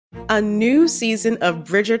A new season of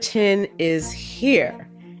Bridgerton is here.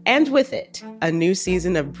 And with it, a new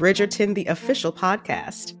season of Bridgerton, the official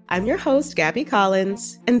podcast. I'm your host, Gabby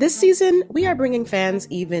Collins, and this season, we are bringing fans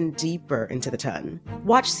even deeper into the ton.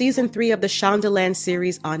 Watch season 3 of the Shondaland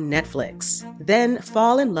series on Netflix. Then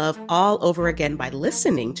fall in love all over again by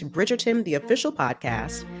listening to Bridgerton, the official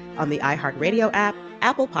podcast, on the iHeartRadio app,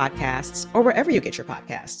 Apple Podcasts, or wherever you get your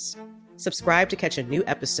podcasts. Subscribe to catch a new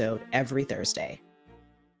episode every Thursday.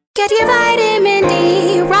 Get your vitamin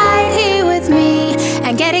D right here with me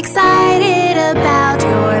and get excited about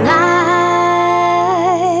your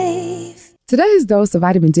life. Today's dose of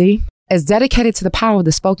vitamin D is dedicated to the power of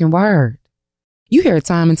the spoken word. You hear it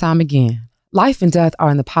time and time again. Life and death are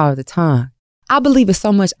in the power of the tongue. I believe it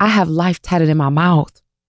so much I have life tatted in my mouth.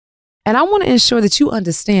 And I want to ensure that you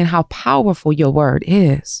understand how powerful your word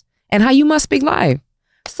is and how you must speak life.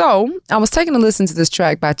 So I was taking a listen to this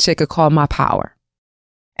track by Chika called My Power.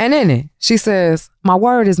 And in it, she says, my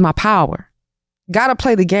word is my power. Gotta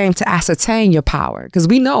play the game to ascertain your power, because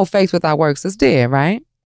we know faith without works is dead, right?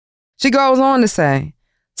 She goes on to say,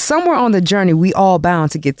 somewhere on the journey, we all bound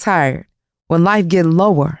to get tired. When life get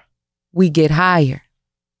lower, we get higher.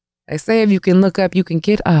 They say if you can look up, you can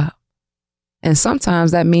get up. And sometimes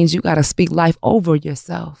that means you gotta speak life over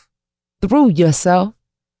yourself, through yourself,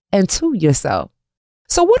 and to yourself.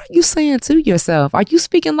 So what are you saying to yourself? Are you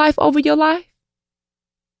speaking life over your life?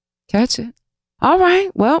 Catch it. All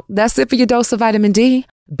right. Well, that's it for your dose of vitamin D.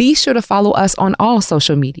 Be sure to follow us on all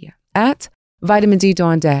social media at Vitamin D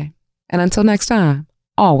Dawn Day. And until next time,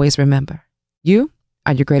 always remember, you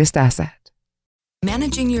are your greatest asset.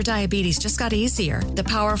 Managing your diabetes just got easier. The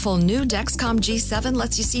powerful new Dexcom G7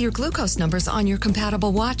 lets you see your glucose numbers on your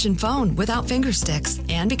compatible watch and phone without finger sticks.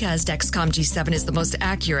 And because Dexcom G7 is the most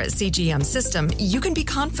accurate CGM system, you can be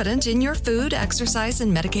confident in your food, exercise,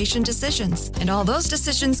 and medication decisions. And all those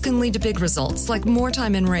decisions can lead to big results like more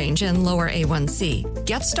time in range and lower A1C.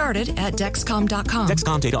 Get started at Dexcom.com.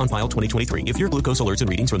 Dexcom data on file 2023. If your glucose alerts and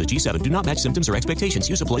readings from the G7 do not match symptoms or expectations,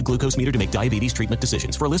 use a blood glucose meter to make diabetes treatment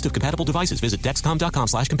decisions. For a list of compatible devices, visit Dexcom.com/compatibility.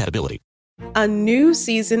 A new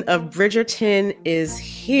season of Bridgerton is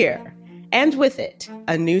here. And with it,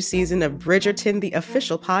 a new season of Bridgerton, the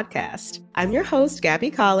official podcast. I'm your host,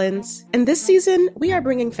 Gabby Collins, and this season, we are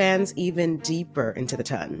bringing fans even deeper into the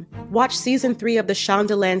ton. Watch season 3 of the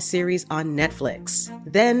Shondaland series on Netflix.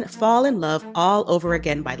 Then fall in love all over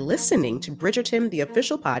again by listening to Bridgerton, the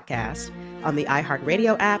official podcast, on the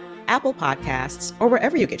iHeartRadio app, Apple Podcasts, or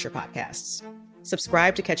wherever you get your podcasts.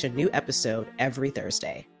 Subscribe to catch a new episode every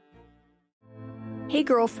Thursday. Hey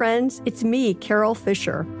girlfriends, it's me, Carol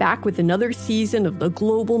Fisher, back with another season of the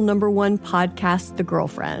global #1 podcast, The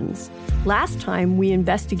Girlfriends. Last time, we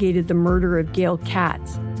investigated the murder of Gail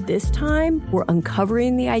Katz. This time, we're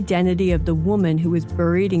uncovering the identity of the woman who was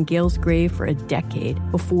buried in Gail's grave for a decade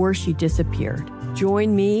before she disappeared.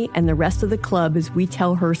 Join me and the rest of the club as we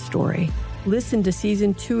tell her story. Listen to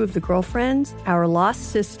Season 2 of The Girlfriends, Our Lost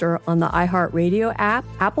Sister on the iHeartRadio app,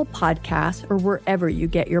 Apple Podcasts, or wherever you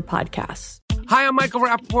get your podcasts. Hi, I'm Michael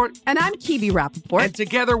Rappaport. And I'm Kibi Rappaport. And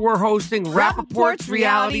together we're hosting Rappaport's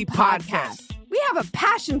Reality Podcast. We have a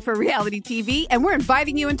passion for reality TV, and we're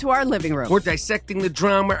inviting you into our living room. We're dissecting the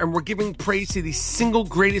drama, and we're giving praise to the single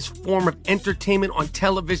greatest form of entertainment on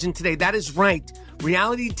television today. That is right.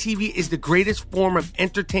 Reality TV is the greatest form of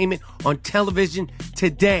entertainment on television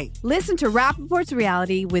today. Listen to Rappaport's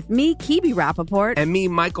Reality with me, Kibi Rappaport. And me,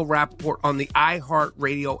 Michael Rappaport, on the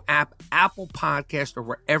iHeartRadio app, Apple Podcast, or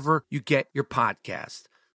wherever you get your podcast.